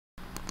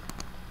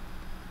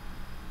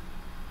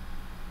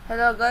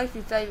Hello guys,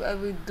 this time I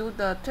will do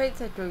the 3rd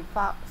Century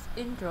Fox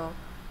intro,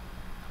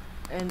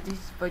 and this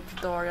is my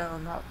tutorial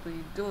on how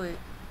to do it.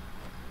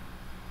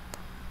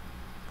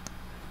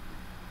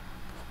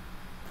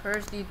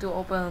 First, you need to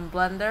open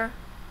Blender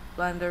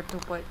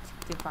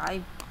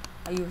 2.65.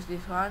 I use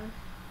this one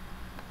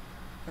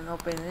and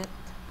open it.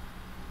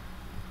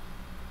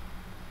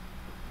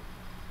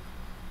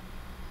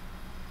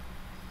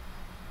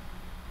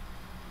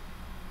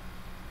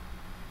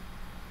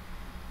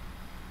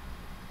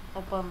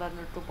 Open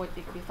Blender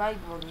 2.65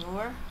 or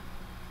newer.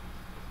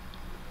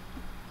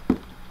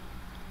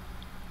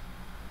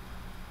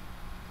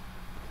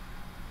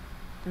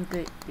 And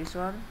click this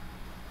one.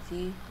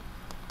 See,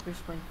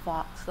 here's my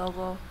Fox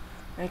logo.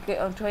 I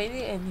click on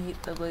 20 and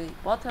hit the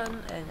delete button,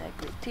 and I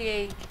click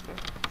TH.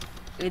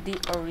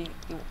 Edit, or if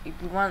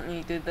you want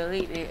me to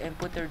delete it and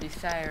put your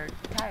desired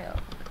title,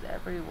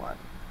 whatever you want.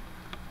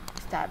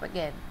 Tab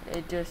again.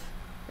 It just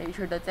make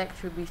sure the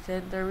text should be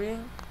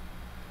centering.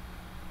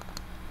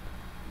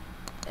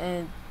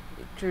 And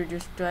to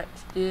just stretch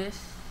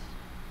this,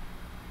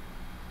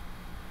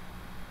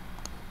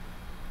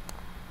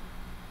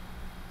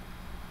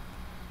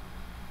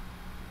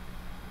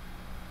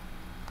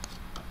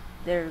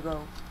 there you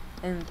go,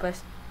 and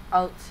press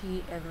Alt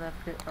C and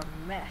left click on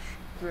mesh.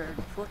 We're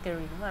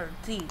flickering letter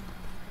T.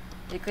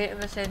 You click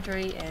on the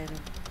century and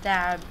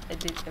tab,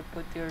 edit, and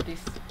put your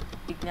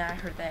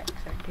ignite your text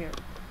right here.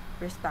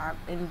 Press tab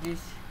and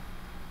just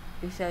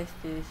resize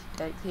this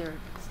right here.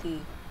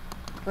 See.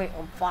 Click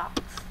on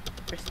Fox,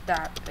 press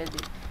tab,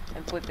 edit,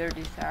 and put your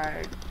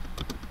desired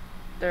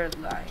third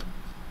line.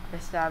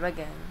 Press tab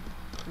again.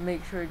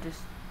 Make sure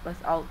just press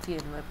Alt T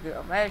and left click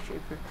on mesh.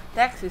 If your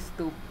text is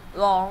too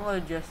long, or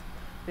just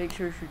make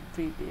sure it should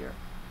fit here.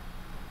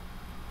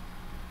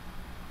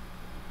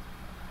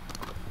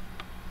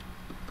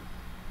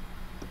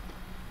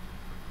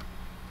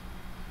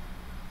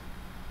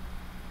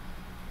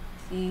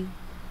 See,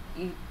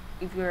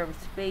 if you have a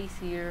space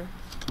here,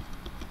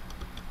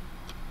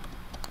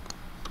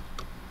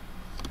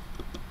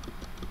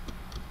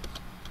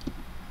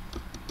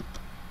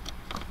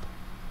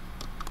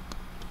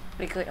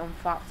 click on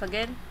Fox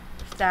again,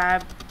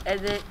 tab,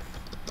 edit,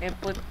 and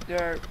put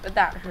your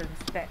adaptation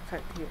text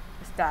right here.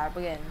 Tab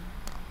again.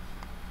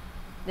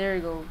 There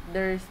you go.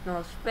 There is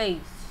no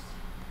space.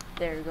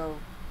 There you go.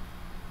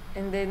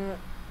 And then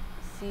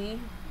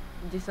see,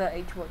 just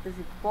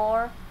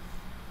H124.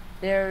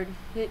 There,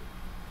 hit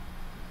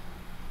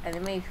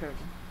animation.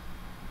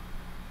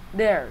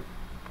 There.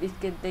 This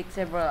can take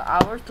several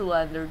hours to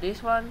render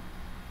this one.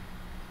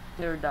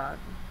 You're done.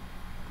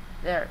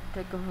 There.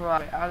 Take a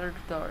look at other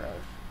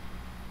tutorials.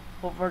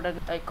 Hope for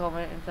that like,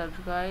 comment, and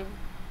subscribe.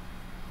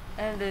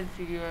 And then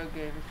see you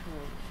again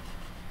soon.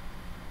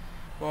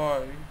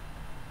 Bye.